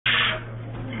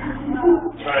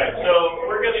Alright, so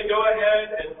we're going to go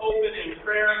ahead and open in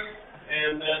prayer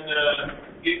and then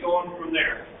get going from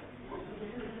there.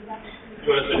 You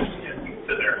want to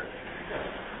sit there?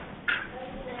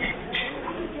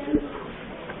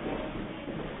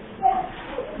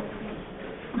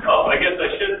 Oh, I guess I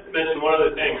should mention one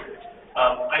other thing.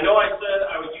 I know I said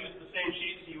I would use the same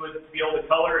sheet so you would be able to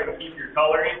color and keep your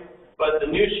coloring, but the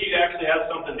new sheet actually has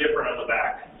something different on the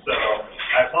back. So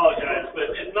I apologize, but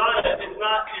it's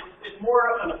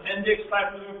more an appendix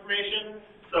type of information.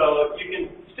 So you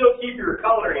can still keep your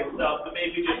coloring stuff, but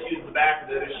maybe just use the back of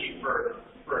the sheet for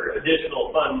additional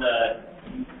fun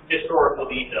historical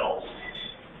details.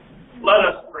 Let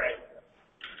us pray.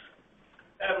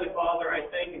 Heavenly Father, I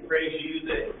thank and praise you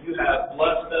that you have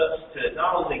blessed us to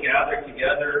not only gather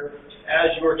together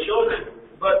as your children,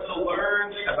 but to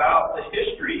learn about the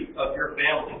history of your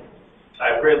family.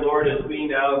 I pray, Lord, as we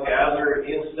now gather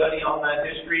in study on that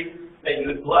history, that you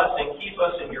would bless and keep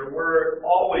us in your word,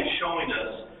 always showing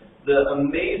us the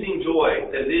amazing joy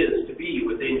that it is to be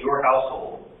within your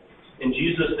household. In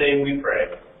Jesus' name we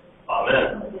pray.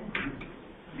 Amen.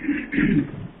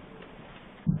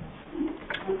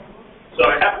 So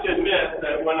I have to admit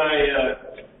that when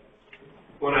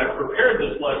I prepared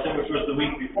this lesson, which was the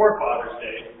week before Father's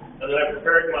Day, and then I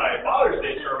prepared my Father's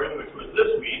Day sermon, which was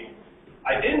this week,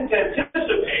 I didn't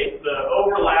anticipate the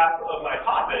overlap of my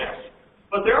topics,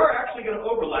 but they are actually going to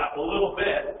overlap a little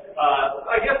bit.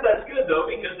 I guess that's good, though,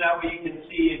 because that way you can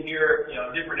see and hear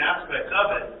different aspects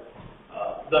of it.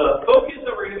 The focus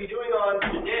that we're going to be doing on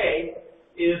today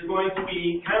is going to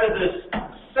be kind of this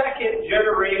second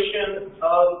generation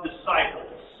of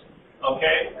disciples,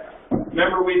 okay?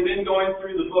 Remember, we've been going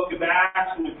through the book of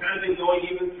Acts, and we've kind of been going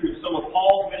even through some of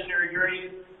Paul's missionary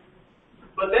journeys.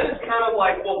 But then it's kind of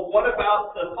like, well, what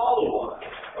about the follow-on,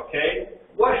 okay?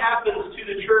 What happens to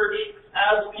the church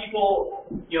as people,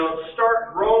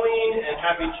 start growing and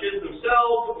having kids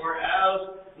themselves, or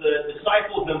as the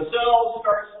disciples themselves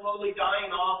start slowly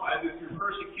dying off, either through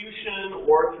persecution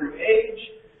or through age?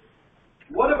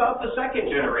 What about the second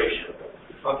generation?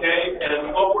 Okay,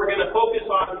 and what we're going to focus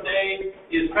on today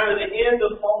is kind of the end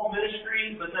of Paul's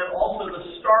ministry, but then also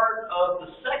the start of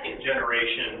the second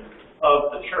generation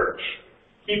of the church.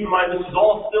 Keep in mind, this is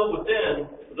all still within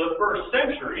the first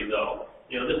century, though.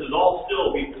 This is all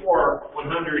still before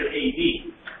 100 AD.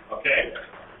 Okay?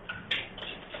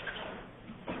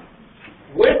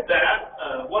 With that,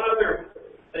 one other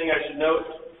thing I should note,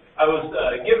 I was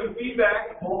given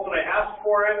feedback both when I asked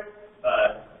for it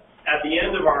at the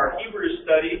end of our Hebrews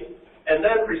study, and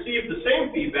then received the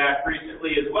same feedback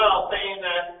recently as well, saying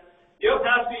that,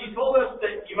 Pastor, you told us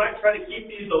that you might try to keep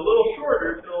these a little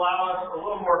shorter to allow us a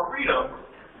little more freedom.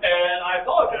 And I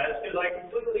apologize because I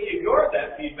completely ignored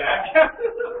that feedback after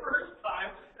the first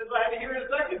time, because I had to hear it a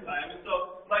second time. And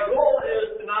so my goal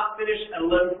is to not finish at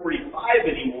 11:45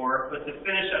 anymore, but to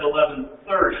finish at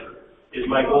 11:30 is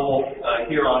my goal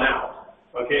here on out.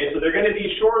 Okay, so they're going to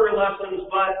be shorter lessons,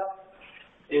 but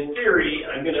in theory,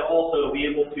 I'm going to also be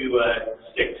able to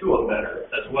stick to them better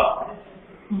as well.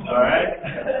 All right?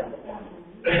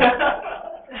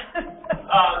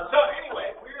 So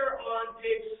anyway, we're on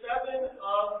page 7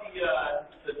 of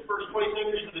the first 20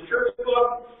 centuries of the church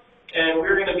book, and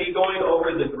we're going to be going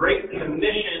over the Great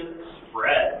Commission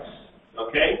spreads.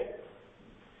 Okay?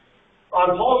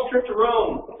 On Paul's trip to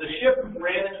Rome, the ship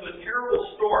ran into a terrible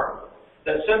storm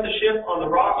that sent the ship on the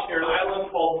rocks near an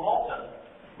island called Malta.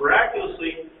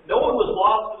 Miraculously, no one was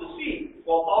lost to the sea,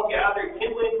 while Paul gathered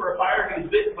kindling for a fire. He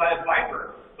was bitten by a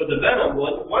viper, but the venom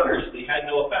wondrously had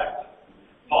no effect.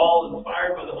 Paul,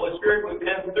 inspired by the Holy Spirit, would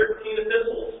pen 13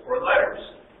 epistles, or letters,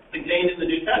 contained in the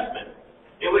New Testament,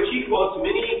 in which he quotes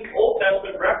many Old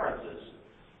Testament references.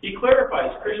 He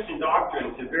clarifies Christian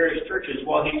doctrine to various churches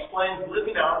while he explains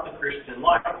living out the Christian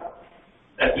life.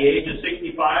 At the age of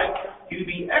 65, he would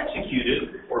be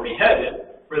executed, or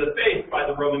beheaded, for the faith by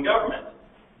the Roman government.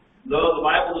 Though the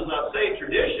Bible does not say,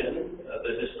 tradition,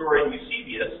 the historian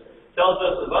Eusebius, tells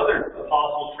us of other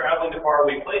apostles traveling to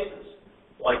faraway places,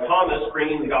 like Thomas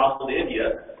bringing the gospel to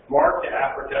India, Mark to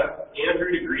Africa,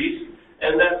 Andrew to Greece,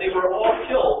 and that they were all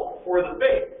killed for the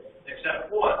faith,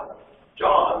 except one,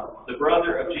 John, the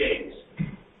brother of James.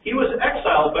 He was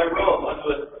exiled by Rome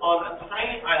on a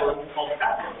tiny island called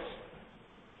Patmos.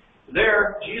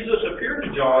 There, Jesus appeared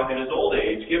to John in his old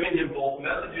age, giving him both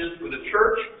messages for the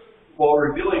church, while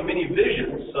revealing many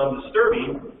visions, some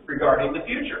disturbing, regarding the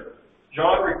future.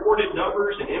 John recorded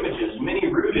numbers and images, many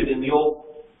rooted in these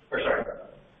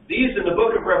in the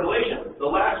book of Revelation, the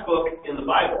last book in the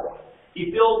Bible.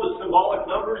 He filled with symbolic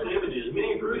numbers and images,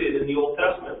 many rooted in the Old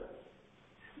Testament,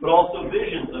 but also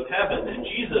visions of heaven and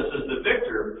Jesus as the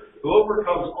victor who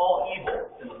overcomes all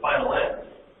evil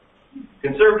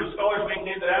Conservative scholars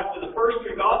maintain that after the first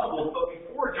three Gospels, but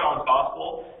before John's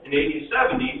Gospel, in AD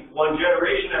 70, one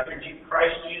generation after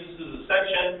Christ Jesus'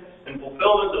 ascension and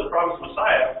fulfillment of the promised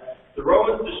Messiah, the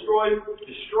Romans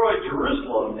destroyed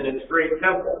Jerusalem and its great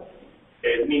temple.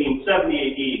 Okay, meaning 70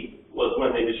 AD was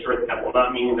when they destroyed the temple,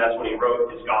 not meaning that's when he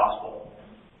wrote his Gospel.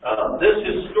 This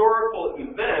historical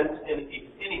event, in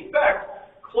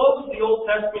effect, closed the Old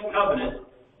Testament covenant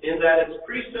in that its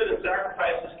priesthood and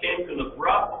sacrifices came to an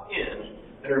abrupt end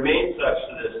and remain such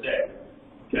to this day.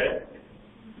 Okay?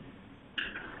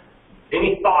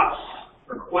 Any thoughts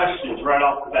or questions right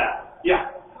off the bat?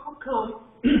 Yeah? How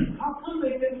come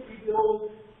they didn't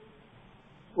rebuild?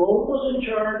 Rome was in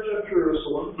charge of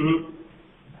Jerusalem. Mm-hmm.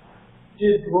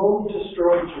 Did Rome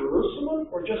destroy Jerusalem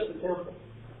or just the temple?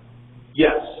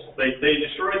 Yes, they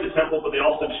destroyed the temple, but they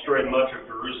also destroyed much of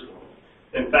Jerusalem.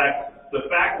 In fact, the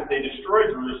fact that they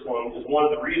destroyed Jerusalem is one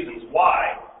of the reasons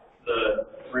why the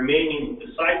remaining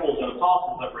disciples and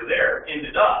apostles that were there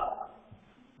ended up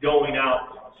going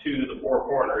out to the four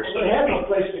corners. Well, they had no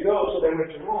place to go, so they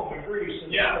went to Rome and Greece.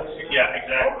 And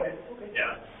Exactly. Okay.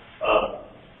 Yeah.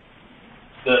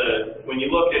 When you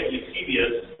look at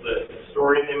Eusebius, the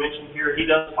historian they mentioned here, he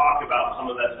does talk about some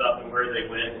of that stuff and where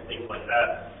they went and things like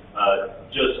that.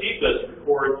 Josephus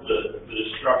records the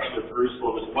destruction of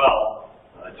Jerusalem as well.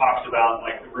 It talks about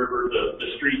like the river, the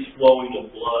streets flowing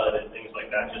with blood and things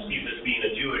like that. Josephus being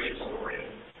a Jewish historian.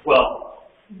 Well,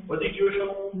 was he Jewish?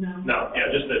 No. Yeah,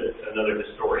 just another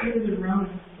historian. He was a Roman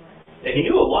historian. And he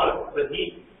knew a lot of it,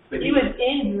 but he was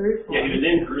in Jerusalem. Yeah, he was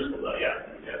in Jerusalem though. Yeah.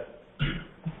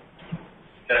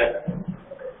 Okay.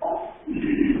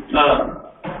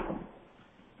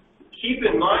 Keep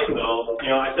in mind, though,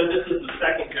 I said this is the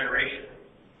second generation.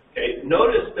 Okay.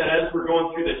 Notice that as we're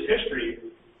going through this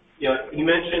history, he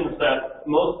mentions that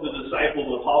most of the disciples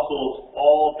and apostles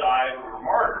all died or were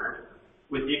martyred,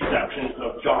 with the exception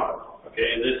of John.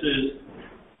 Okay. This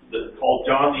is called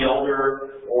John the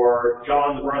Elder, or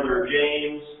John the brother of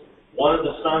James, one of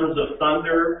the sons of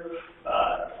thunder.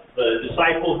 The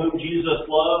disciple whom Jesus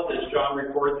loved, as John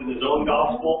records in his own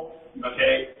gospel.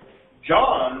 Okay,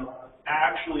 John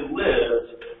actually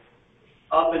lived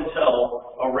up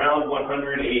until around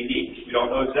 100 AD. We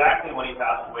don't know exactly when he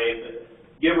passed away, but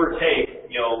give or take,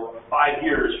 5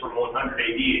 years from 100 AD,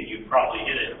 and you'd probably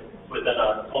hit it within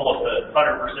almost 100%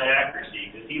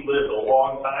 accuracy, because he lived a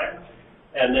long time.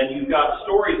 And then you've got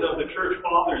stories of the church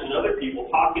fathers and other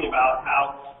people talking about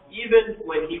how even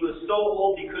when he was so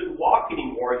old he couldn't walk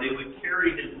anymore, they would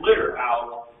carry his litter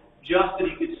out just that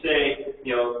he could say,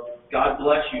 God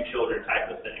bless you, children,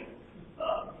 type of thing.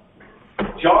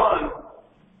 John,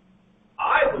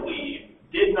 I believe,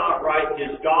 did not write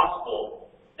his gospel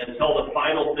until the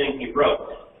final thing he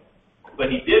wrote. But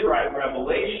he did write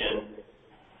Revelation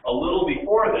a little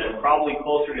before then, probably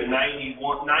closer to 90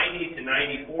 to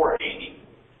 94 AD.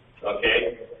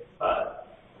 Okay?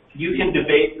 You can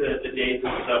debate the dates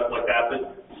and stuff like that,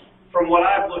 but from what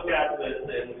I've looked at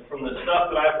and from the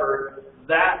stuff that I've heard,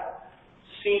 that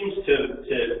seems to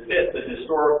fit the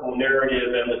historical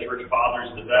narrative and the church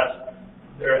fathers the best.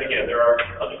 There are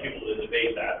other people that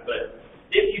debate that, but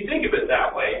if you think of it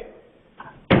that way,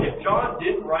 if John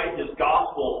didn't write his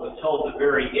gospel until the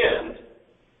very end,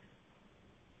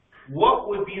 what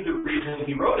would be the reason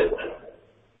he wrote it then?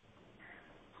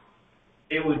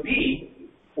 It would be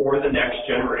for the next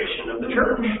generation of the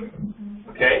church.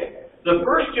 Okay? The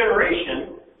first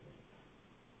generation,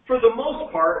 for the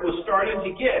most part, was starting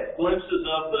to get glimpses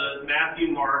of the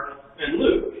Matthew, Mark, and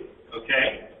Luke.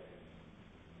 Okay?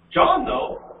 John,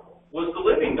 though, was the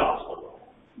living gospel.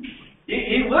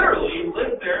 He literally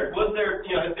lived there, was there,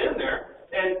 had been there,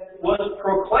 and was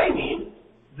proclaiming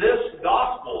this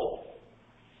gospel.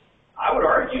 I would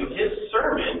argue his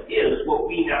sermon is what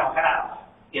we now have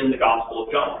in the Gospel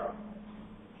of John.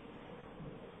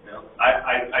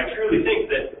 I truly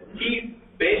think that he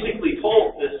basically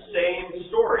told this same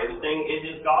story, the thing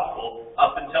in his gospel,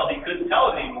 up until he couldn't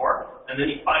tell it anymore, and then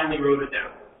he finally wrote it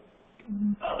down.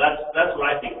 That's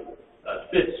what I think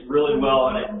fits really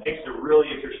well, and it makes a really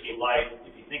interesting light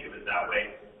if you think of it that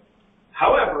way.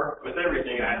 However, with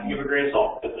everything, I have to give a grain of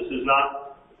salt, because this is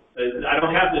not, I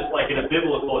don't have this like in a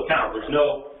biblical account. There's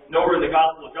nowhere in the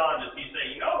Gospel of John does he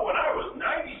say, when I was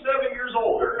 97 years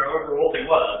old, or however old he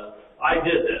was, I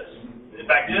did this. In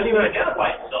fact, he doesn't even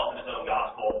identify himself in his own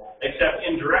gospel, except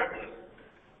indirectly.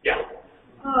 Yeah?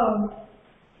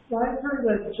 I've heard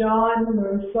that John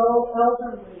was so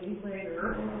elderly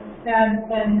later, and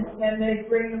they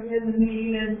bring him in the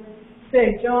meeting and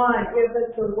say, John, give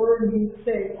us the word, and he'd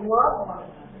say, love one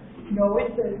another. We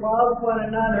say, love one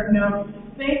another. Now,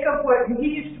 think of what, he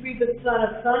used to be the son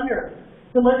of thunder,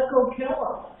 so let's go kill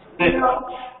him. You know?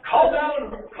 Call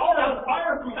down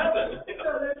fire from heaven.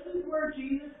 So this is where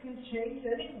Jesus can change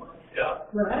anyone. Yeah.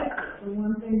 Right? For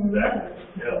one thing or another.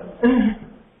 Yeah.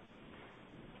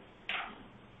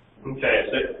 Okay,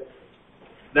 so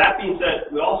that being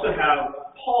said, we also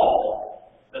have Paul,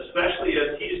 especially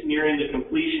as he's nearing the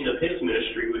completion of his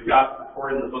ministry. We've got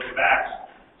recorded in the book of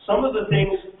Acts some of the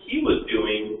things he was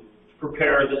doing to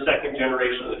prepare the second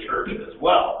generation of the church as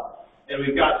well. And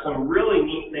we've got some really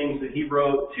neat things that he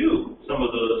wrote to some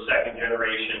of those second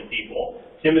generation people,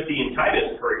 Timothy and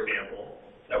Titus, for example,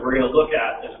 that we're going to look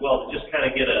at as well to just kind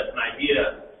of get an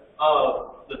idea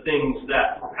of the things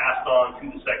that were passed on to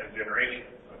the second generation.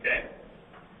 Okay?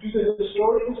 Do the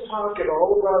historians talk at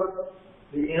all about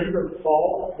the end of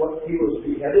Paul, what he was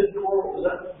beheaded for?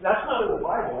 That's not in the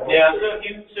Bible. Yeah, so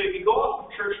if you go off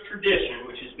of church tradition,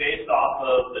 which is based off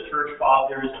of the church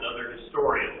fathers and other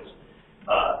historians,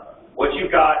 what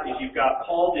you've got is you've got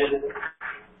Paul did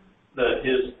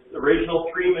his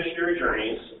original 3 missionary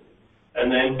journeys,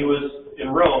 and then he was in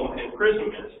Rome in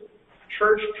imprisonment.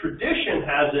 Church tradition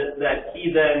has it that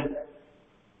he then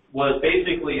was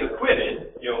basically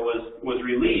acquitted, was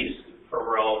released from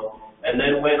Rome, and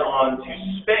then went on to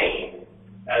Spain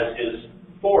as his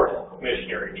 4th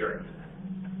missionary journey.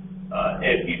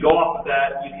 And if you go off of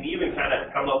that, you can even kind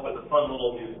of come up with a fun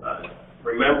little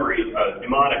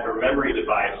mnemonic or memory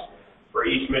device for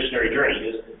each missionary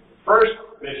journey. His first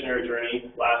missionary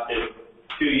journey lasted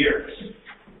 2 years.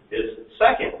 His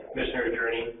second missionary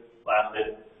journey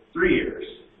lasted 3 years.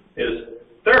 His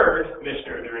third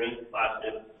missionary journey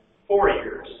lasted 4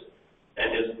 years.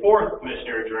 And his 4th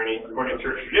missionary journey, according to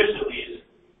church tradition at least,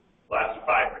 lasted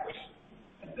 5 years.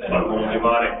 Fun little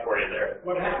mnemonic for you there.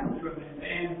 What happened to him in the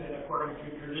end, then, according to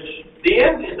tradition? The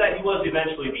end is that he was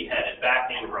eventually beheaded back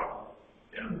in Rome.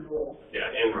 Yeah,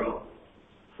 in Rome.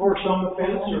 For some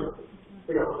offense or?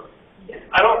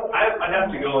 I'd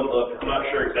have to go and look. I'm not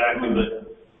sure exactly,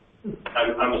 but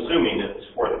I'm assuming it's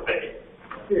for the faith.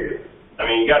 I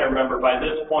mean, you got to remember, by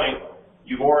this point,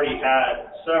 you've already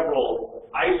had several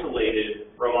isolated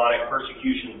Romanic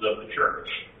persecutions of the church.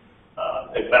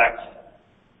 In fact,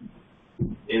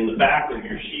 in the back of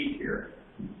your sheet here,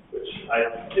 which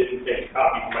I didn't take a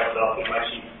copy for myself in my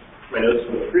sheet, my notes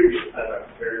from the previous time I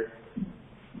prepared,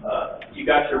 you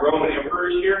got your Roman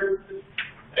emperors here,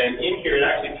 and in here it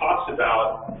actually talks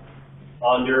about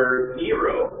under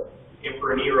Nero,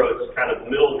 Emperor Nero, it's kind of the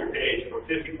middle of your page, from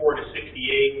 54 to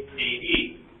 68 AD.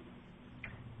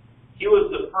 He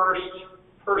was the first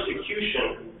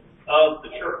persecution of the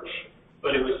church,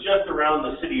 but it was just around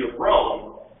the city of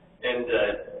Rome, and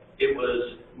it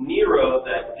was Nero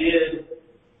that did,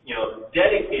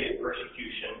 dedicated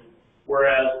persecution,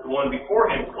 whereas the one before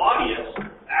him, Claudius,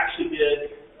 actually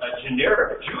did a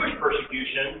generic Jewish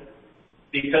persecution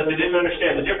because they didn't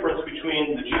understand the difference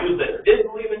between the Jews that did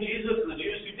believe in Jesus and the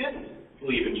Jews who didn't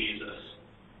believe in Jesus.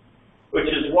 Which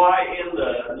is why in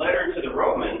the letter to the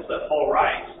Romans that Paul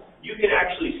writes, you can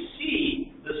actually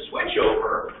see the switch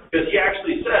over, because he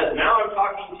actually says, now I'm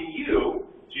talking to you,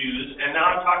 Jews, and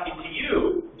now I'm talking to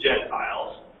you,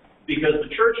 Gentiles, because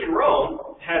the church in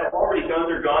Rome had already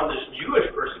undergone this Jewish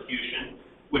persecution,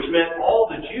 which meant all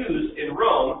the Jews in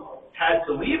Rome had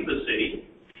to leave the city,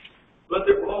 but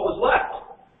what was left?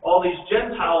 All these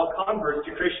Gentile converts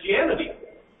to Christianity.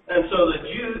 And so the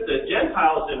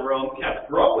Gentiles in Rome kept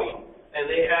growing, and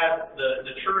they had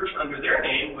the church under their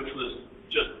name, which was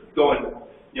just going,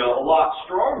 a lot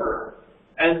stronger.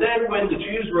 And then when the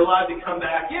Jews were allowed to come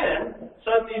back in,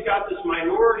 suddenly you've got this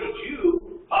minority Jew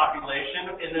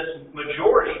population in this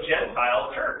majority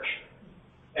Gentile church.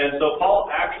 And so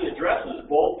Paul actually addresses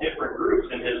both different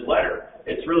groups in his letter.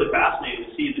 It's really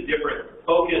fascinating to see the different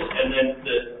focus and then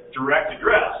the direct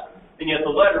address. And yet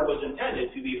the letter was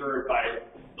intended to be heard by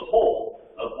the whole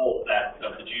of both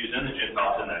of the Jews and the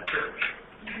Gentiles in that church.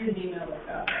 You can email it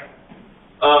out.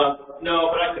 No,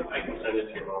 but I can send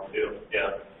it to you all too.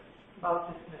 Yeah.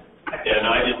 About 6 minutes. Yeah, no,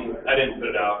 I didn't put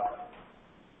it out.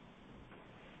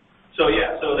 So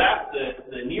that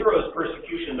the Nero's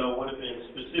persecution though would have been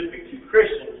specific to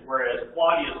Christians, whereas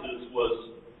Claudius's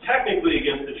was technically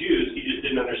against the Jews. He just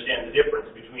didn't understand the difference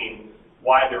between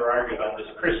why they were arguing about this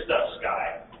Christus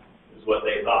guy, is what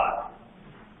they thought.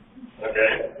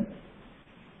 Okay?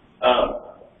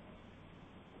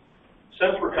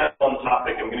 Since we're kind of on the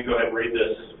topic, I'm going to go ahead and read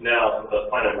this now, but I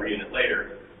plan on reading it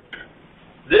later.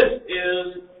 This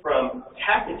is from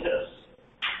Tacitus,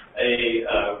 a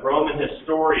Roman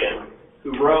historian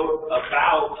who wrote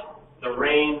about the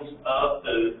reigns of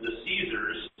the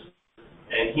Caesars,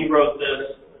 and he wrote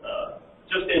this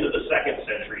just into the 2nd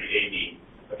century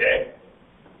AD. Okay?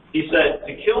 He said,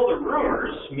 to kill the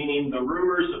rumors, meaning the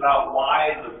rumors about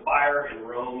why the fire in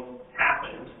Rome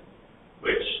happened,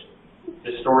 which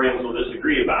historians will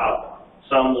disagree about.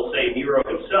 Some will say Nero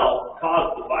himself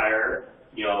caused the fire,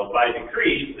 by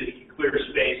decree, so that he could clear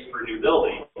space for new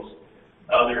buildings.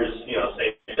 Others,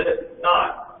 say that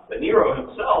not. But Nero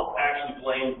himself actually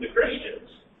blamed the Christians,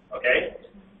 okay?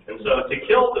 And so to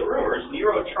kill the rumors,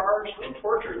 Nero charged and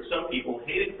tortured some people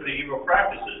hated for the evil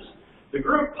practices, the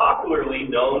group popularly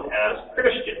known as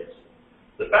Christians.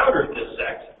 The founder of this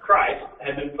sect, Christ,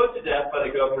 had been put to death by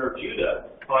the governor of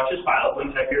Judah, Pontius Pilate,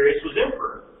 when Tiberius was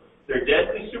emperor. Their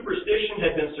deadly superstition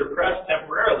had been suppressed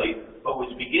temporarily, but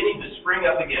was beginning to spring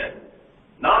up again.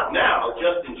 Not now,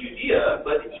 just in Judea,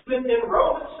 but even in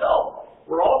Rome itself,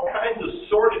 where all kinds of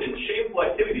sordid and shameful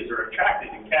activities are attracted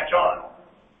and catch on.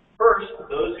 First,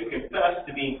 those who confessed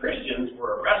to being Christians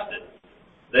were arrested.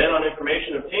 Then, on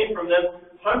information obtained from them,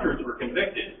 hundreds were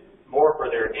convicted, more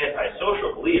for their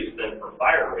antisocial beliefs than for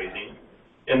fire-raising.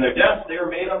 In their deaths, they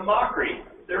were made a mockery.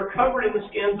 They were covered in the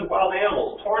skins of wild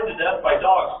animals, torn to death by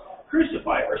dogs,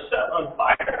 crucified or set on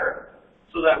fire,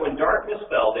 so that when darkness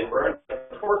fell, they burned like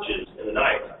torches in the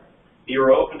night.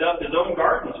 Nero opened up his own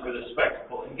gardens for this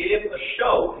spectacle and gave a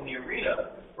show in the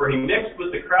arena, where he mixed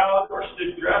with the crowd or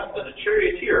stood dressed as a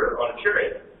charioteer on a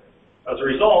chariot. As a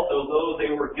result, although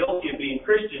they were guilty of being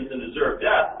Christians and deserved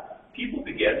death, people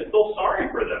began to feel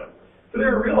sorry for them, for they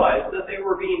realized that they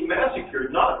were being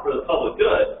massacred not for the public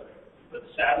good, but to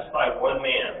satisfy one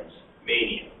man's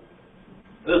mania.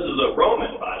 This is a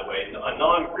Roman, by the way, a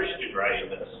non-Christian writing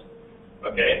this.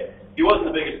 Okay? He wasn't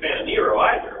the biggest fan of Nero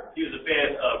either. He was a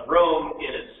fan of Rome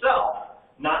in itself,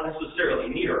 not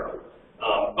necessarily Nero.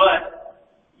 But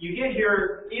you get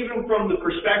here, even from the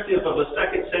perspective of a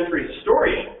second century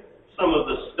historian, some of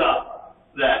the stuff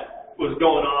that was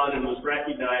going on and was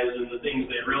recognized and the things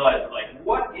they realized, like,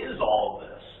 what is all of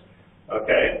this?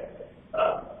 Okay?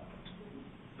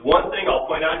 The one thing I'll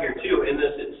point out here, too, in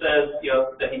this, it says,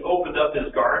 that he opened up his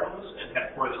gardens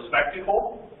and for the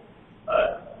spectacle.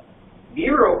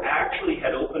 Nero actually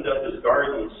had opened up his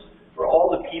gardens for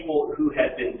all the people who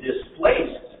had been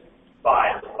displaced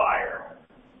by the fire.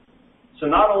 So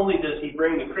not only does he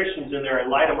bring the Christians in there and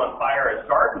light them on fire as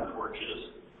garden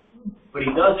torches, but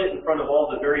he does it in front of all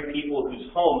the very people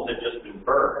whose homes had just been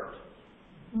burned.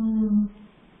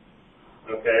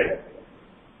 Okay?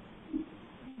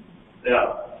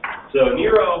 Yeah. So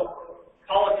Nero,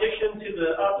 politician to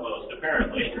the utmost,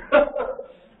 apparently.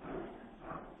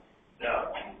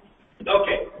 Yeah.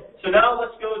 Okay. So now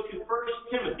let's go to 1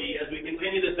 Timothy as we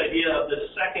continue this idea of the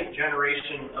second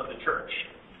generation of the church.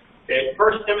 Okay,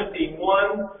 1 Timothy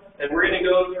 1, and we're going to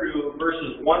go through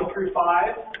verses 1 through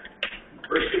 5.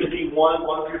 1 Timothy 1,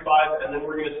 1 through 5, and then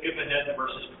we're going to skip ahead to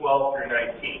verses 12 through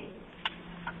 19.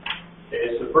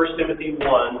 Okay, so 1 Timothy 1,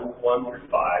 1 through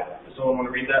 5. Does someone want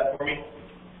to read that for me?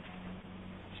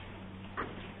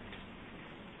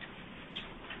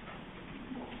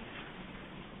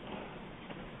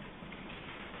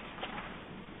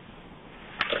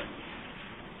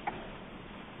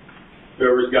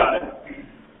 Whoever's got it.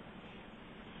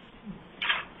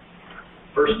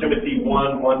 1 Timothy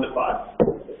 1, 1 to 5.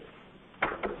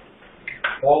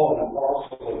 Paul, an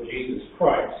apostle of Jesus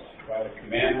Christ, by the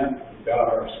commandment of God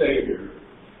our Savior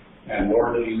and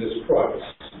Lord Jesus Christ,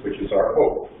 which is our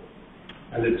hope.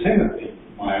 And to Timothy,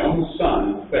 my own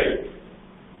son in faith,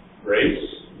 grace,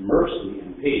 mercy,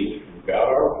 and peace from God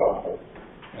our Father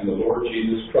and the Lord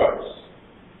Jesus Christ,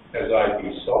 as I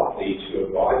besought thee to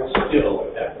abide still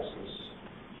at Ephesus,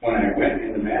 when I went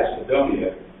into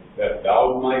Macedonia, that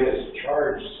thou mightest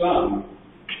charge some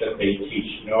that they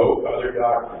teach no other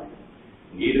doctrine,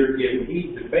 neither give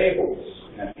heed to fables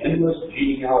and endless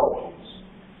genealogies,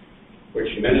 which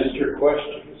minister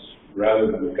questions,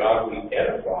 rather than godly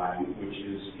edifying, which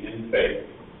is in faith.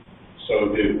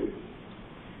 So do.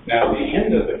 Now the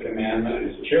end of the commandment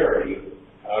is charity,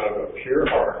 out of a pure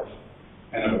heart,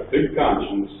 and of a good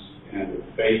conscience, and of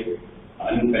faith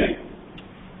unfeigned.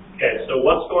 Okay, so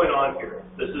what's going on here?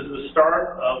 This is the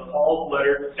start of Paul's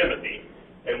letter to Timothy.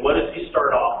 And what does he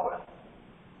start off with?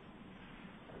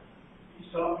 He's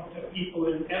talking to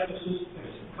people in Ephesus that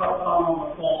caught on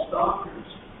with false doctrines.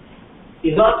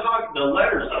 He's not talking, the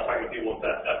letter's not talking to people in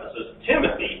Ephesus.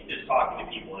 Timothy is talking to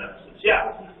people in Ephesus,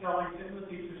 yeah. He's telling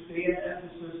Timothy to stay in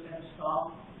Ephesus and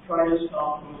try to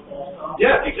stop those false doctrines.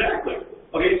 Yeah, exactly.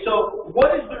 Okay, so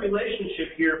what is the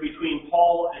relationship here between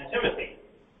Paul and Timothy?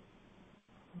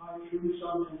 My true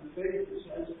son in the faith, it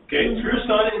says. Okay, true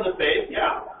son in the faith,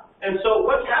 yeah. And so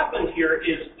what's happened here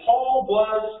is Paul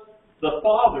was the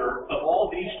father of all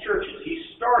these churches. He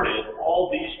started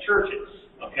all these churches,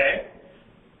 okay?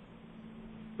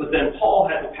 but then Paul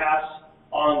had to pass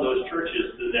on those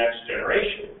churches to the next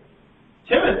generation.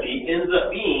 Timothy ends up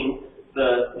being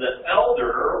the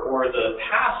elder or the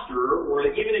pastor, or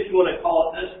even if you want to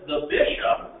call it this, the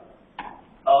bishop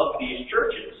of these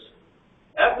churches.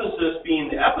 Ephesus being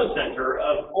the epicenter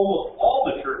of almost all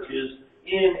the churches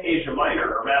in Asia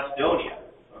Minor or Macedonia.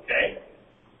 Okay?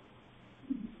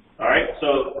 Alright,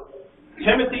 so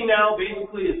Timothy now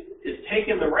basically is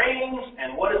taking the reins,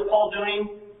 and what is Paul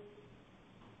doing?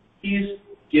 He's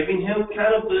giving him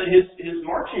kind of his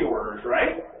marching orders,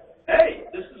 right? Hey,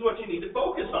 this is what you need to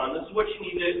focus on. This is what you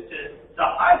need to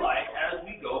highlight as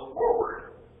we go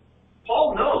forward.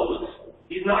 Paul knows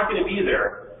he's not going to be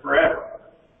there forever.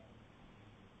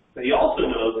 But he also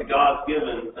knows that God's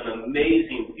given an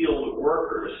amazing field of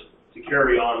workers to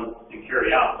carry on and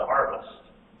carry out the harvest.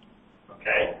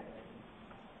 Okay?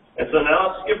 And so now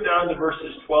let's skip down to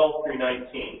verses 12 through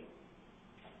 19.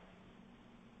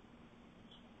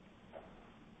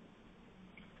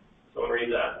 Someone read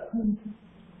that.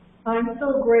 I'm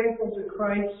so grateful to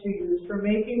Christ Jesus for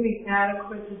making me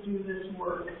adequate to do this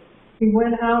work. He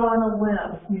went out on a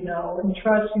limb,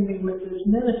 entrusting me with this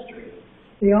ministry.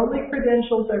 The only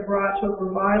credentials I brought to it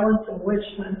were violence and witch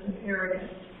hunts and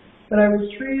arrogance. But I was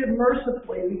treated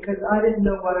mercifully because I didn't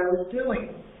know what I was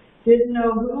doing. Didn't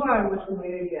know who I was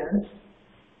going against.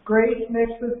 Grace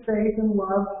mixed with faith and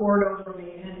love poured over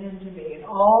me and into me, and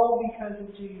all because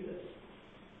of Jesus.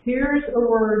 Here's a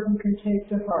word you can take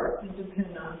to heart and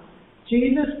depend on.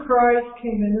 Jesus Christ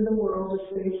came into the world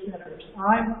to save sinners.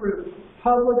 I'm proof,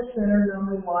 public sinner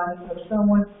number one, of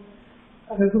someone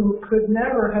who could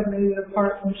never have made it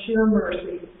apart from sheer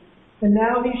mercy. And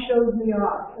now he shows me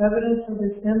off, evidence of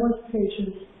his endless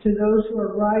patience to those who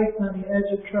are right on the edge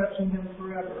of trusting him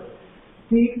forever.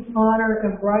 Deep honor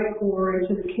and bright glory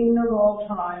to the King of all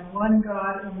time, one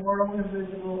God, immortal,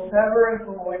 invisible, ever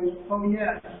and always. Oh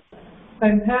yes.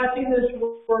 I'm passing this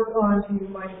work on to you,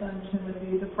 my son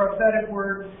Timothy, the prophetic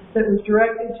word that was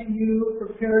directed to you,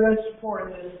 prepared us for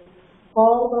this.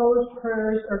 All those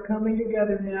prayers are coming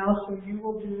together now, so you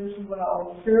will do this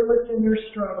well, fearless in your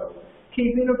struggle,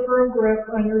 keeping a firm grip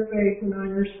on your faith and on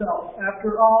yourself.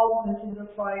 After all, this is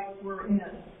a fight we're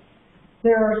in.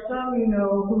 There are some,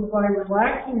 who by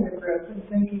relaxing the grip and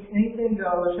thinking anything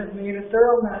goes have made a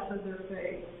thorough mess of their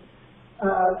faith.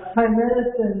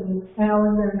 Hymenaeus and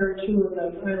Alexander are two of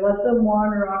them. I let them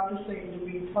wander off to Satan to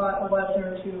be taught a lesson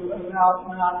or two about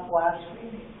not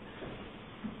blaspheming.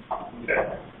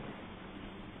 Okay.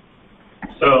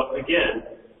 So, again,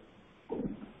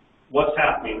 what's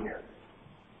happening here?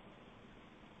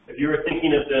 If you were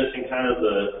thinking of this in kind of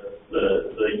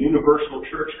the universal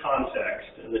church context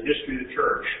and the history of the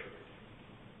church,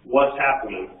 what's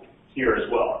happening here as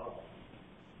well?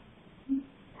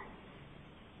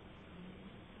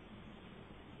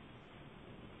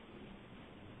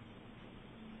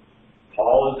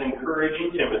 Paul is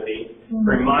encouraging Timothy,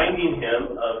 reminding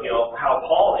him of how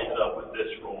Paul ended up with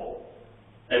this role,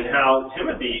 and how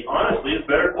Timothy, honestly, is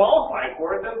better qualified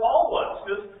for it than Paul was.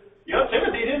 Because,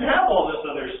 Timothy didn't have all this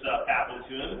other stuff happen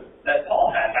to him that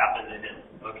Paul had happen to him,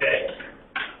 okay?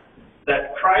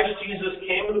 That Christ Jesus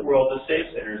came to the world to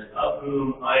save sinners, of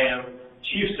whom I am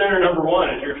chief sinner number one,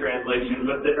 is your translation,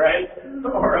 but right?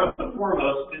 Or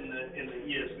foremost in the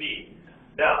ESV.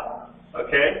 Now,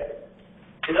 okay?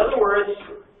 In other words,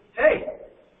 hey,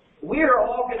 we are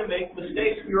all going to make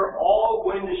mistakes. We are all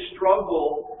going to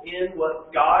struggle in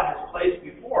what God has placed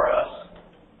before us.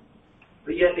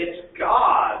 But yet it's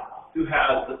God who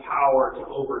has the power to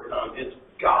overcome. It's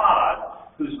God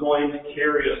who's going to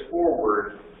carry us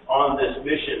forward on this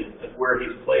mission of where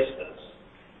He's placed us.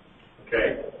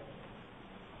 Okay?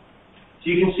 So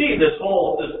you can see this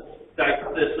whole,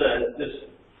 this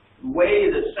way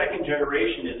that second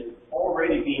generation is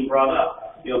already being brought up.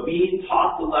 Being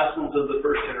taught the lessons of the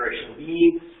first generation,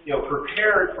 being,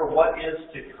 prepared for what is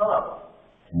to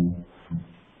come.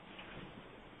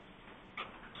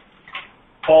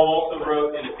 Paul also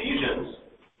wrote in Ephesians,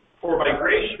 "For by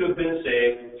grace you have been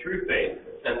saved through faith,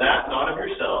 and that not of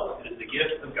yourselves, it is the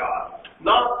gift of God,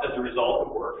 not as a result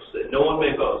of works, that no one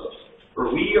may boast.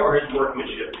 For we are His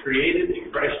workmanship, created in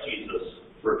Christ Jesus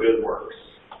for good works."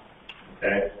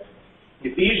 Okay?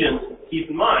 Ephesians,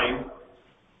 keep in mind,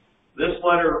 this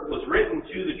letter was written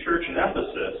to the church in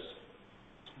Ephesus,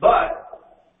 but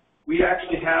we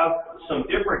actually have some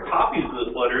different copies of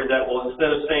this letter that will,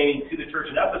 instead of saying to the church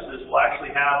in Ephesus, will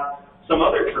actually have some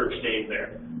other church name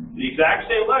there. The exact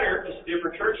same letter, just a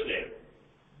different church name.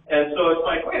 And so it's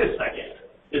like, wait a second,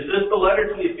 is this the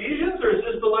letter to the Ephesians, or is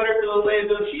this the letter to the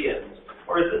Laodiceans?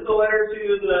 Or is this the letter to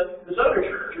this other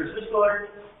church? Or is this the letter?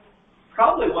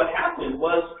 Probably what happened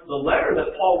was the letter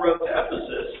that Paul wrote to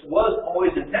Ephesus was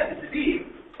always intended to be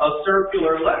a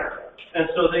circular letter.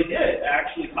 And so they did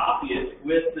actually copy it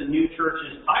with the new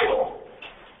church's title,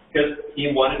 because he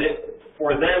wanted it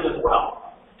for them as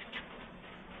well.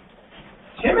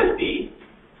 Timothy,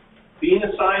 being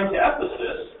assigned to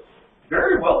Ephesus,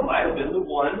 very well might have been the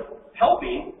one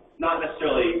helping, not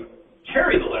necessarily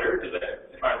carry the letter, because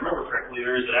if I remember correctly,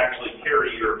 there is an actually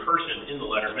carrier person in the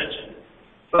letter mentioned,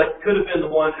 but could have been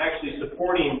the one actually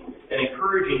supporting and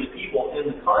encouraging the people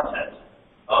in the content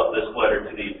of this letter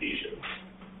to the Ephesians.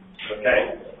 Okay?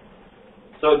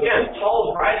 So again,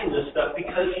 Paul's writing this stuff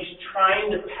because he's trying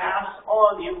to pass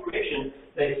on the information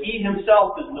that he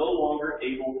himself is no longer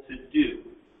able to do.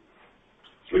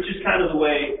 Which is kind of the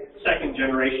way second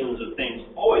generations of things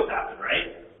always happen,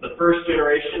 right? The first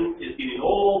generation is getting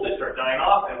old, they start dying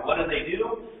off, and what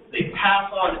do? They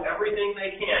pass on everything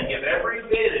they can, give every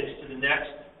advantage to the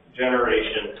next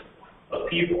generation of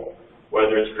people.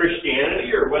 Whether it's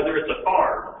Christianity or whether it's a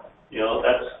farm,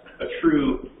 that's a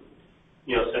true,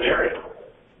 scenario.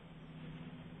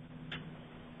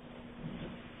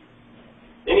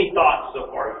 Any thoughts so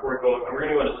far before we go? We're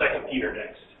going to go to 2 Peter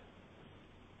next.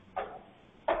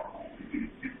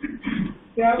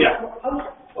 Yeah.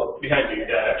 Well, behind you,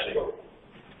 Dad, actually.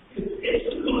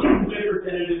 It's a little different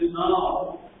than it is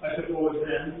now, I suppose,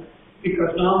 then,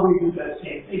 because now we do that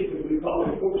same thing, but we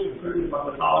probably books and printed by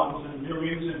the thousands and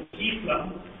millions and keep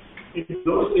them. In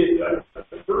those days,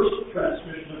 the first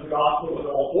transmission of the gospel was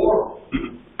all oral.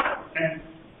 And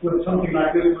when something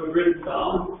like this was written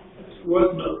down, it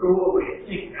wasn't a throwaway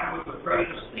thing. That was a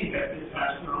precious thing that they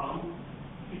passed around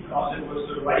because it was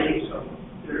the writings of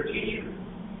their teacher.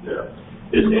 Yeah.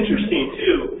 It's interesting,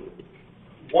 too.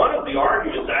 One of the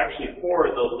arguments actually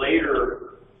for the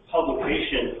later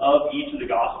publication of each of the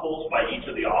Gospels by each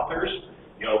of the authors,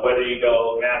 whether you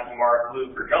go Matthew, Mark,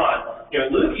 Luke, or John,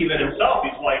 Luke even himself,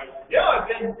 he's like, I've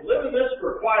been living this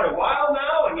for quite a while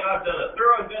now, and I've done a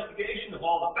thorough investigation of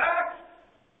all the facts.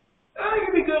 I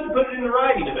think it'd be good to put it into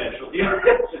writing eventually.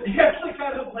 He actually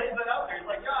kind of lays that out there.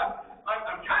 He's like,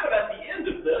 I'm kind of at the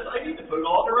end of this. I need to put it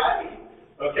all into writing.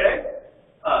 Okay?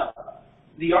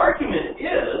 The argument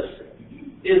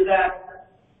is that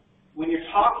when you're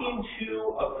talking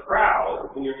to a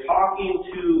crowd, when you're talking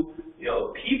to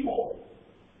people,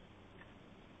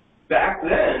 back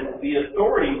then the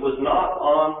authority was not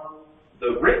on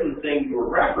the written thing you were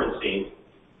referencing,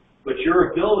 but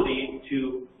your ability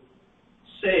to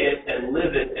say it and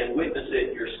live it and witness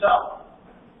it yourself.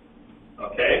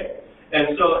 Okay?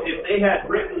 And so if they had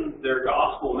written their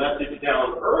gospel message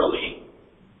down early,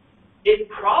 it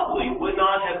probably would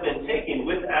not have been taken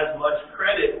with as much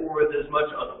credit or with as much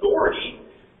authority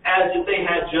as if they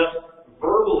had just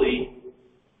verbally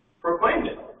proclaimed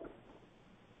it.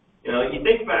 You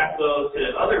think back, though, to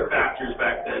other factors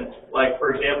back then, like,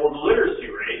 for example, the literacy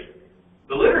rate.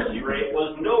 The literacy rate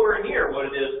was nowhere near what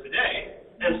it is today,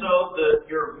 and so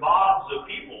your mobs of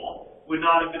people would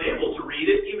not have been able to read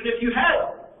it even if you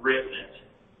had written it.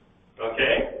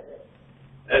 Okay?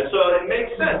 And so it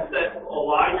makes sense that a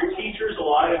lot of your teachers, a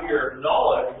lot of your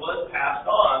knowledge was passed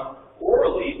on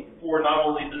orally for not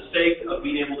only the sake of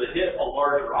being able to hit a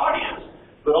larger audience,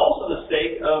 but also the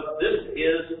sake of this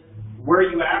is where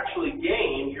you actually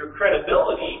gain your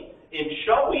credibility in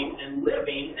showing and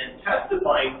living and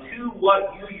testifying to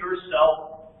what you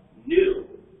yourself knew.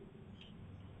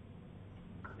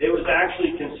 It was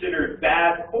actually considered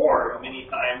bad form many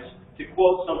times to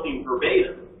quote something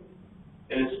verbatim.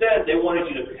 And instead, they wanted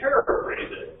you to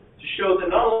paraphrase it to show that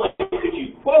not only could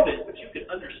you quote it, but you could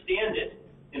understand it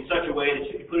in such a way that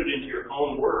you could put it into your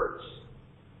own words.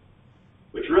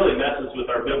 Which really messes with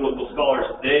our biblical scholars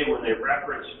today when they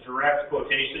reference direct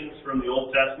quotations from the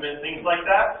Old Testament, things like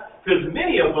that, because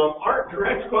many of them aren't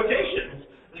direct quotations.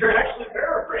 They're actually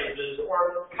paraphrases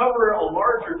or cover a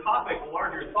larger topic, a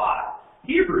larger thought.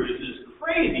 Hebrews is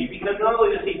crazy because not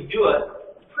only does he do a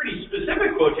pretty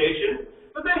specific quotation,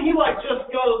 but then he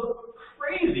just goes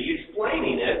crazy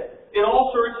explaining it in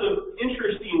all sorts of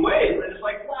interesting ways. And it's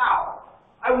like, wow.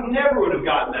 I never would have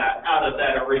gotten that out of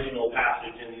that original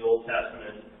passage in the Old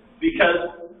Testament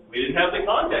because we didn't have the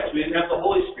context. We didn't have the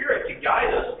Holy Spirit to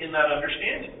guide us in that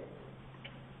understanding.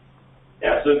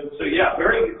 Yeah, so yeah,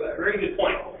 very, very good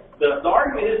point. The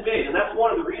argument is made, and that's one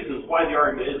of the reasons why the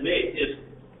argument is made, is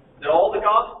that all the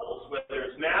Gospels, whether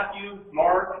it's Matthew,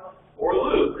 Mark, or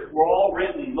Luke, were all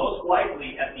written most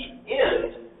likely at the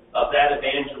end of that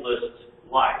evangelist's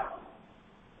life.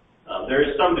 There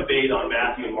is some debate on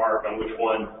Matthew and Mark on which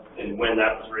one and when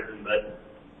that was written, but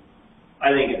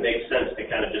I think it makes sense to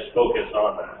kind of just focus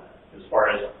on that as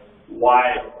far as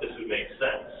why this would make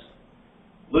sense.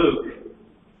 Luke,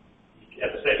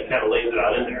 have to say, he kind of lays it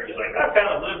out in there. He's like, I've kind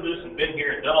of lived this and been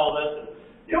here and done all this, and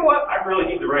you know what? I really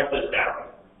need to write this down.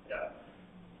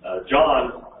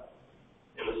 John,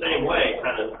 in the same way,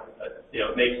 kind of,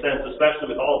 makes sense,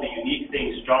 especially with all the unique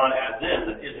things John adds in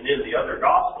that isn't in the other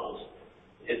Gospels.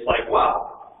 It's like,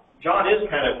 wow, John is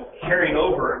kind of carrying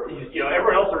over,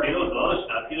 everyone else already knows the other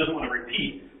stuff. He doesn't want to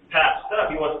repeat past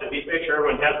stuff. He wants to make sure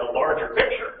everyone has a larger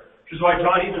picture, which is why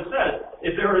John even says,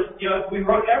 if there was, if we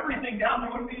wrote everything down,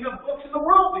 there wouldn't be enough books in the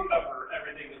world to cover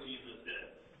everything that Jesus did.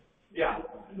 Yeah.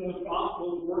 Those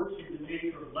Gospels work in the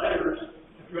nature of letters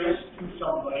addressed to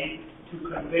somebody to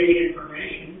convey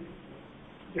information.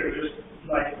 They're just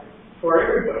like for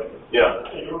everybody. Yeah.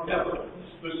 They don't have a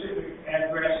specific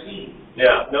addressee.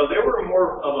 Yeah. No, they were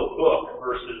more of a book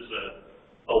versus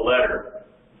a letter.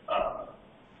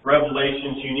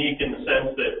 Revelation's unique in the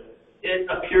sense that it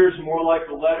appears more like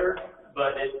a letter,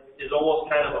 but it is almost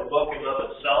kind of a book in and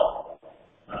of itself.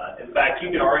 In fact,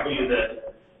 you could argue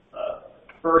that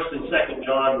 1st and 2nd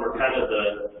John were kind of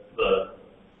the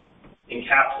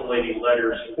encapsulating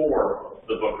letters for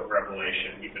the book of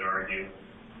Revelation, you could argue.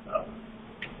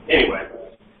 Anyway,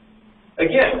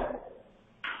 again,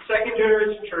 second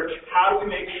generation church, how do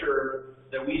we make sure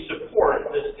that we support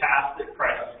this task that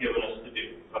Christ has given us to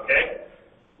do? Okay?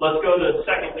 Let's go to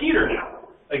 2 Peter now.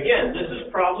 Again, this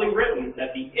is probably written at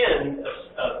the end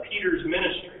of Peter's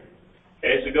ministry.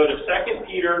 Okay, so go to 2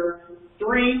 Peter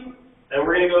 3, and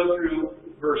we're going to go through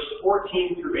verse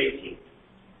 14 through 18.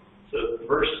 So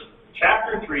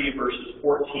chapter 3, verses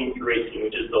 14 through 18,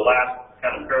 which is the last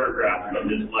kind of paragraph of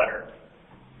this letter.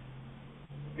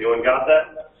 Anyone got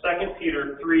that? 2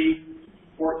 Peter 3,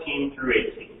 14 through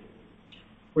 18.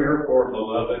 Wherefore,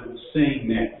 beloved, seeing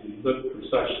that ye look for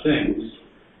such things,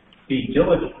 be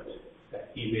diligent,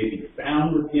 that ye may be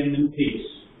found with him in peace,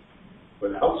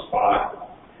 without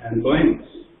spot and blameless.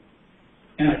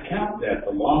 And account that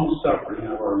the long-suffering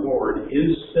of our Lord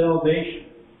is salvation,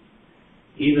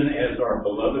 even as our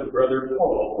beloved brother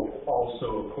Paul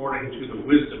also, according to the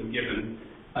wisdom given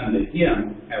unto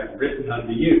him, hath written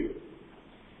unto you,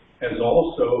 as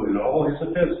also in all his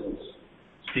epistles,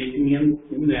 speaking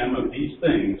in them of these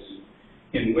things,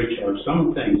 in which are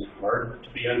some things hard to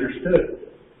be understood,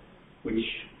 which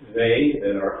they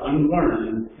that are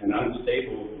unlearned and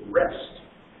unstable wrest,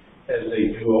 as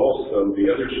they do also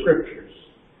the other scriptures,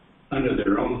 unto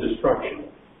their own destruction.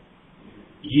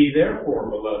 Ye therefore,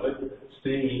 beloved,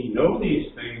 seeing ye know these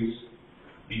things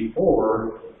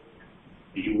before,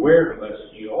 beware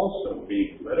lest ye also,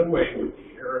 being led away with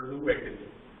the error of the wicked,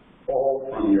 fall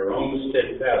from your own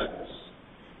steadfastness,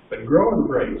 but grow in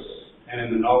grace and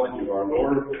in the knowledge of our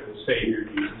Lord and Savior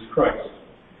Jesus Christ.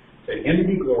 To him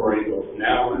be glory both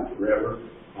now and forever.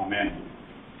 Amen.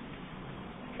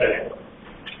 Okay.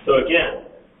 So again,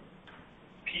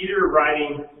 Peter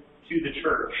writing to the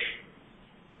church,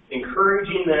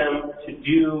 encouraging them to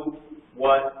do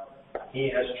what he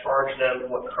has charged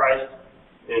them, what Christ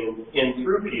in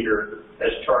through Peter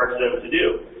has charged them to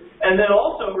do. And then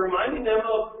also reminding them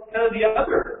of kind of the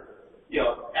other,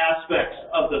 aspects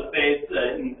of the faith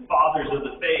and fathers of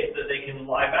the faith that they can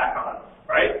lie back on,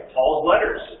 right? Paul's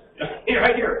letters.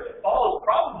 Right here. Paul is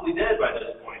probably dead by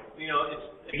this point. It's,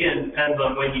 again, depends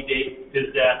on when you date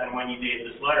his death and when you date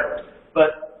this letter.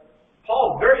 But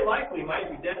Paul very likely might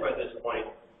be dead by this point.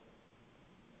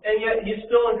 And yet he's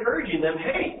still encouraging them,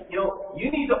 hey,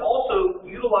 you need to also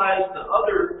utilize the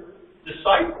other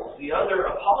disciples, the other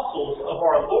apostles of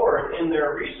our Lord in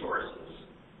their resources.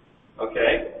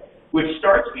 Okay? Which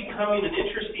starts becoming an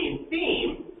interesting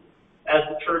theme as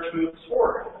the church moves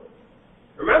forward.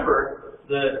 Remember,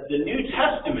 the New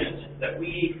Testament that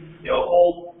we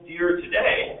hold dear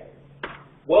today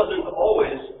wasn't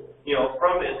always,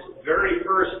 from its very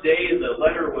first day the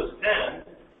letter was penned,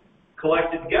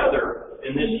 collected together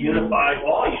in this unified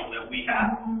volume that we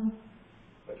have.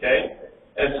 Okay?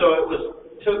 And so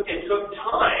it took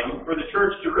time for the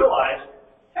church to realize,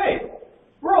 hey,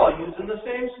 we're all using the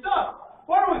same stuff.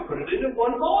 Why don't we put it into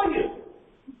one volume?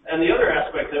 And the other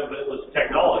aspect of it was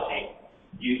technology.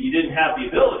 You didn't have the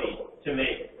ability to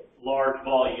make large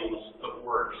volumes of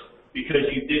works because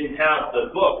you didn't have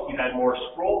the book. You had more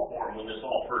scroll form when this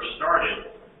all first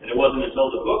started. And it wasn't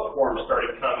until the book form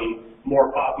started becoming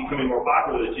more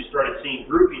popular that you started seeing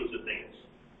groupings of things.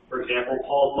 For example,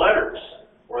 Paul's letters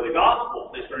or the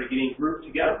Gospels, they started getting grouped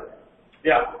together.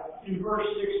 Yeah. In verse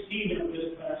 16 of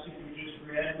this passage we just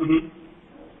read,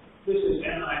 this is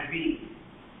NIV.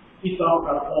 He's talking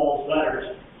about Paul's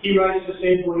letters. He writes the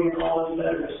same way in all his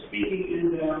letters, speaking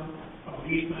in them of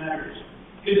these matters.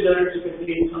 His letters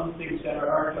contain some things that are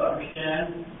hard to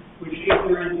understand, which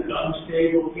ignorant and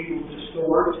unstable people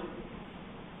distort,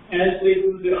 as they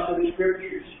do the other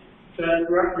scriptures. So that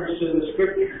reference to the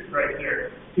scriptures right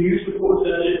there. Do you suppose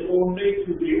that it only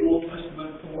to the Old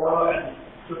Testament Torah and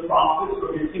the prophets,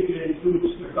 or do you think it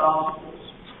includes the Gospels?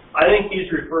 I think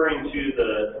he's referring to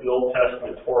the Old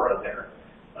Testament Torah there.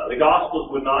 The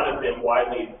Gospels would not have been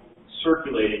widely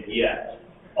circulated yet.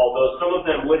 Although some of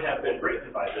them would have been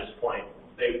written by this point,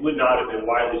 they would not have been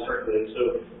widely circulated.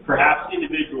 So perhaps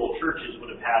individual churches would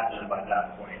have had them by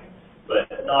that point, but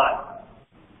not,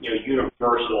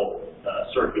 universal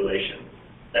circulation.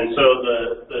 And so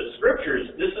the scriptures,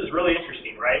 this is really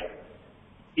interesting, right?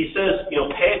 He says,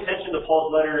 pay attention to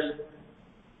Paul's letters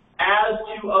as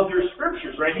to other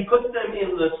scriptures, right? He puts them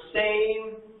in the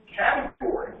same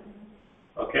category,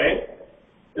 okay?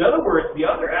 In other words, the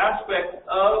other aspect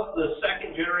of the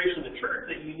second generation of the church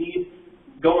that you need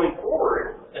going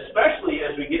forward, especially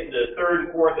as we get into third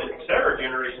and fourth and etc.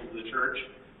 generations of the church,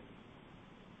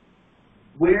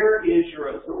 where is your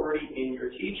authority in your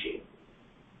teaching?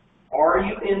 Are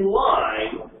you in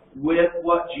line with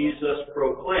what Jesus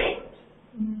proclaimed?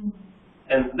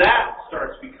 And that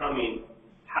starts becoming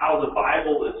how the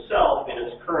Bible itself in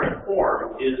its current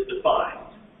form is defined.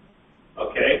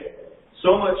 Okay?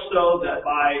 So much so that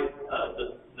by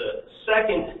the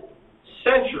second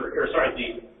century,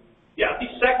 the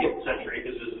second century,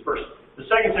 because this is the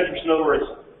second century, in other words,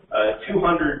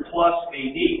 200 plus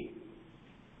AD.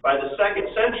 By the second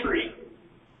century,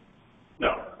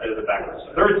 no, I did it backwards.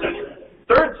 Third century, the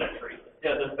third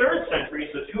century,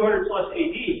 so 200 plus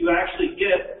AD, you actually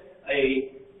get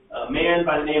a man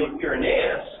by the name of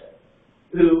Irenaeus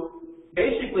who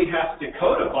basically has to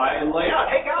codify and lay out,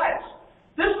 hey guys,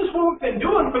 this is what we've been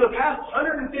doing for the past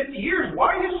 150 years.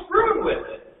 Why are you screwing with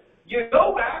it? You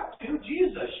go back to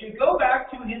Jesus. You go back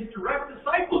to his direct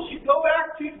disciples. You go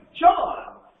back to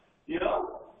John.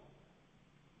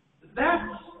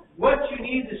 That's what you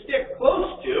need to stick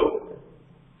close to.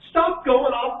 Stop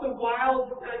going off the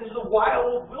wild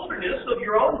wilderness of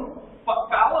your own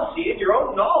fallacy and your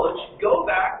own knowledge. Go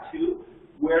back to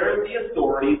where the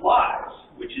authority lies,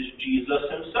 which is Jesus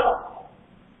himself.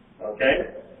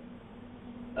 Okay?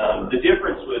 The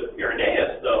difference with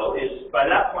Irenaeus, though, is by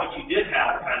that point you did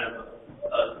have kind of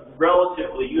a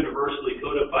relatively universally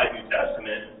codified New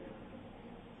Testament,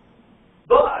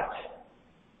 but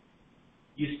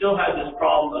you still had this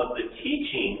problem of the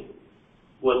teaching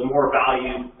was more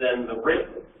valued than the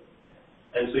written.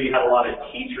 And so you had a lot of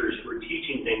teachers who were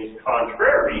teaching things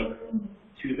contrary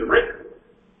to the written.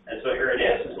 And so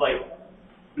Irenaeus is like,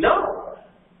 no,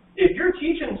 if you're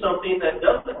teaching something that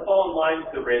doesn't fall in line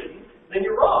with the written, then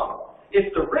you're wrong.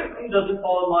 If the written doesn't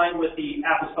fall in line with the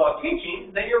apostolic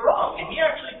teaching, then you're wrong. And he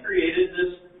actually created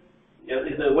this,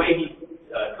 the way he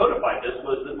codified this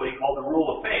was what he called the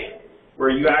rule of faith, where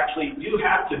you actually do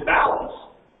have to balance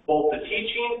both the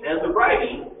teaching and the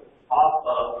writing off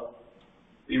of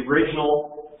the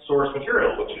original source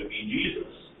material, which would be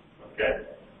Jesus. Okay?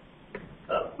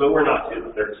 But we're not to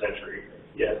the third century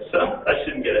yet, so I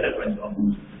shouldn't get ahead of myself.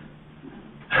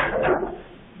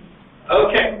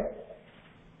 Okay.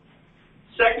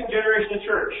 Second generation of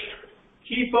church.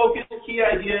 Key focus, key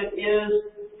idea is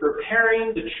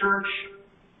preparing the church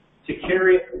to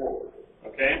carry it forward.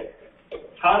 Okay?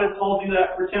 How did Paul do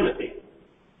that for Timothy?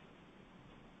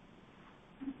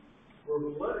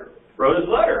 Wrote his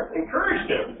letter. Encouraged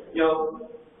him.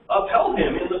 Upheld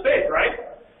him in the faith, right?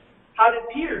 How did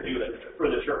Peter do it for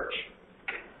the church?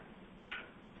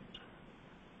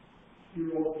 He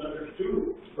wrote letters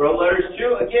too. Wrote letters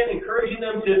too. Again, encouraging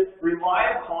them to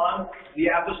rely upon the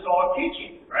apostolic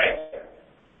teaching, right?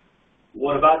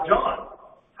 What about John?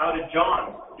 How did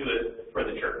John do it for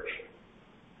the church?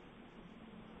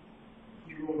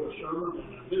 He wrote a sermon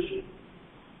and a vision.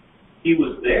 He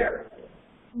was there.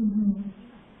 Mm-hmm.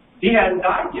 He hadn't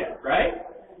died yet, right?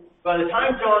 By the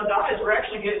time John dies, we're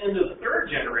actually getting into the third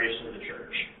generation of the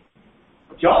church.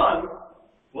 John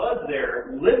was there,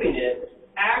 living it,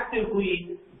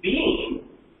 actively being,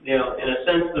 in a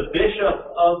sense, the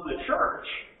bishop of the church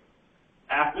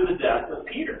after the death of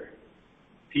Peter.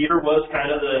 Peter was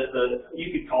kind of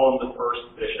you could call him the first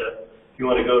bishop. If you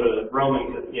want to go to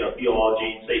Roman,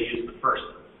 theology, say he was the first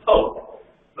pope,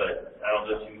 but I don't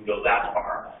know if you can go that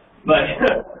far. But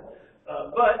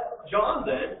John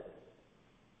then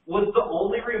was the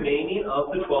only remaining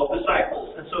of the 12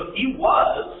 disciples, and so he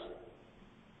was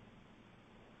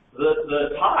the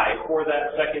tie for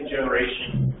that second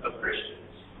generation of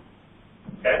Christians.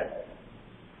 Okay?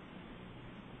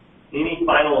 Any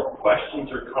final questions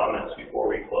or comments before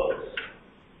we close?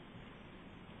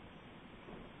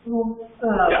 Well,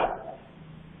 Yeah.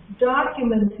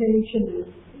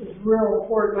 documentation is real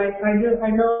important. I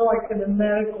know like in the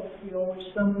medical field, which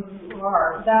some of you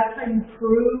are, that can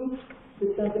prove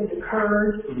that something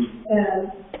occurred,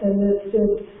 and it's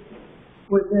just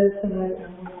with this, and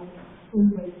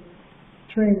I'm my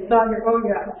train of thought here. Oh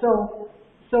yeah,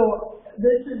 so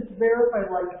this is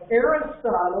verified. Like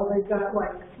Aristotle, they got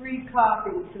like 3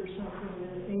 copies or something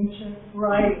in ancient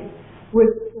writing.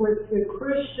 With the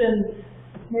Christian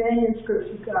manuscripts,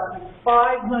 you've got like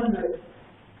 500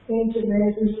 ancient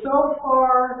manuscripts. So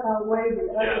far outweigh the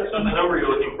other. Yeah, so the number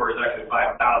you're looking for is actually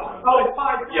 5,000. Oh,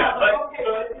 5,000. Yeah, but okay.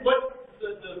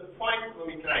 the point,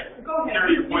 can I Go ahead.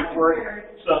 carry your point forward?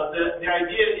 So the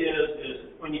idea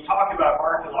is when you talk about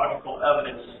archaeological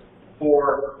evidence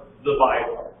for the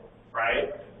Bible,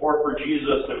 right, or for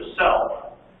Jesus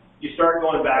himself, you start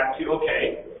going back to,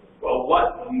 okay, well,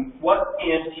 what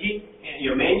antique,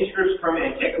 manuscripts from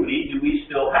antiquity do we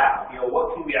still have?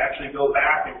 What can we actually go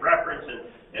back and reference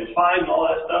and find and all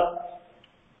that stuff?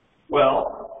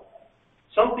 Well,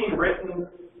 something written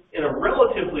in a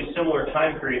relatively similar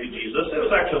time period to Jesus, it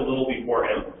was actually a little before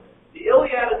him, the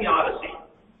Iliad and the Odyssey.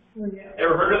 Yeah.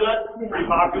 Ever heard of that? Yeah. Pretty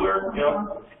popular,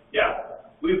 Yeah.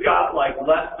 We've got like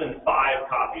less than 5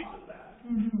 copies of that.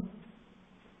 Mm-hmm.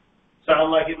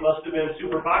 Sound like it must have been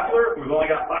super popular? We've only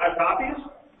got 5 copies?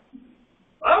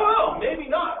 I don't know, maybe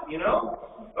not,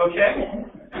 Okay?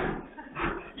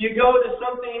 You go to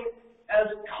something as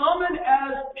common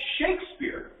as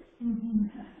Shakespeare. Mm-hmm.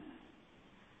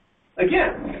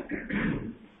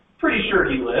 Again, pretty sure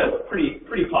he lived,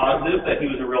 pretty positive that he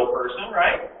was a real person,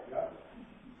 right?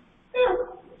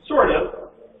 Yeah, sort of.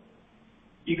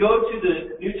 You go to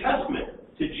the New Testament,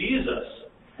 to Jesus,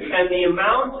 and the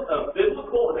amount of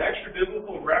biblical and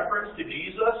extra-biblical reference to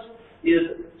Jesus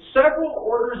is several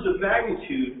orders of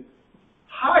magnitude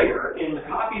higher in the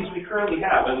copies we currently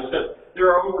have. As I said,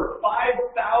 there are over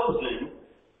 5,000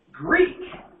 Greek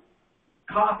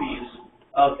copies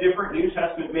of different New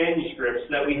Testament manuscripts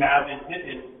that we have in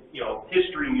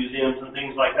history museums and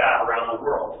things like that around the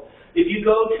world. If you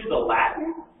go to the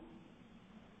Latin,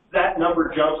 that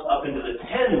number jumps up into the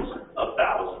tens of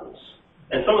thousands.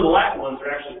 And some of the Latin ones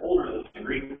are actually older than the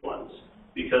Greek ones,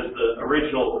 because the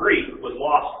original Greek was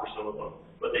lost for some of them,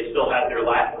 but they still had their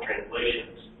Latin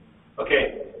translations.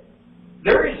 Okay,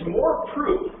 there is more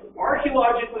proof,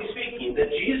 archaeologically speaking, that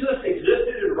Jesus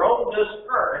existed and roamed this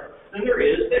earth than there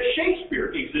is that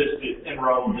Shakespeare existed and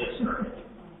roamed this earth.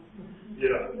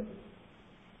 Yeah.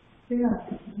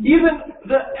 Even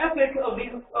the epic of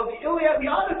the Iliad, the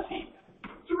Odyssey,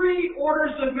 3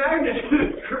 orders of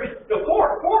magnitude,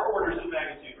 4 orders of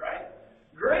magnitude, right?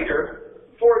 Greater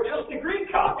for just the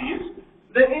Greek copies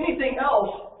than anything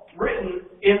else written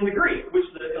in the Greek, which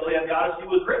the Iliad, the Odyssey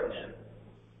was written in.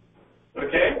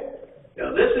 Okay?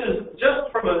 Now this is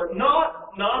just from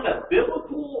not a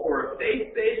biblical or a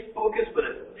faith-based focus, but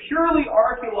a purely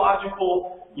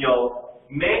archaeological,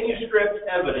 manuscript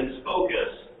evidence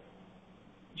focus.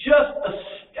 Just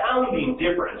astounding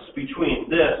difference between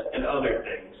this and other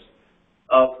things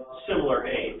of similar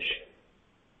age.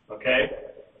 Okay?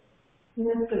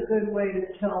 That's a good way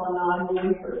to tell a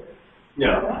non-believer.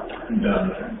 Yeah.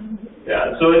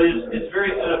 So it's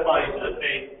very edifying to the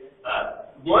faith.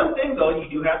 One thing, though, you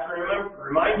do have to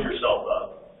remind yourself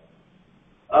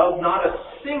of not a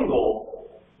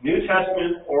single New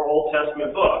Testament or Old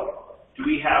Testament book do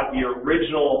we have the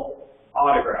original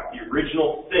autograph, the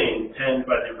original thing penned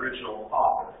by the original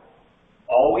author.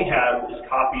 All we have is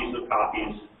copies of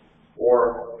copies,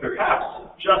 or perhaps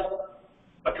just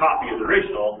a copy of the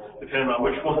original, depending on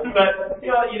which one. But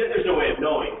there's no way of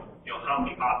knowing, how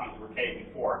many copies were came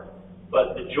before.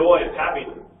 But the joy of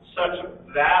having such a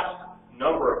vast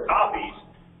number of copies,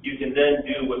 you can then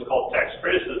do what's called text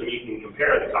criticism. You can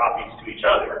compare the copies to each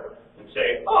other and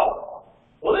say, oh,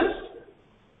 well, this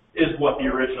is what the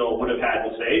original would have had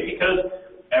to say, because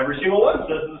every single one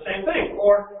says the same thing.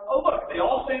 Or, oh, look, they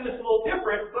all say this a little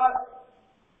different, but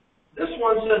this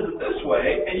one says it this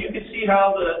way, and you can see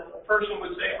how the person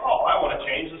would say, oh, I want to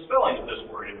change the spelling of this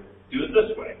word and do it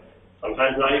this way.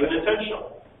 Sometimes not even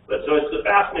intentional. But so it's a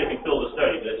fascinating field of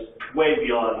study that's way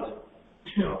beyond,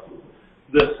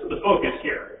 the focus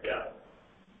here. Yeah.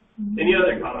 Any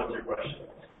other comments or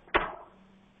questions?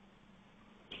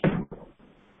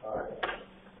 All right.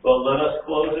 Well, let us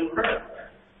close in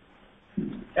prayer.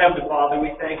 Heavenly Father,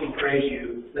 we thank and praise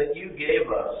you that you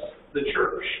gave us the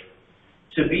church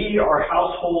to be our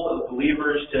household of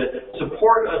believers, to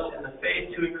support us in the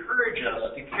faith, to encourage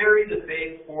us to carry the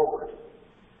faith forward.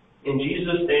 In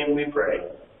Jesus' name we pray.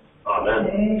 Amen.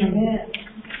 Amen.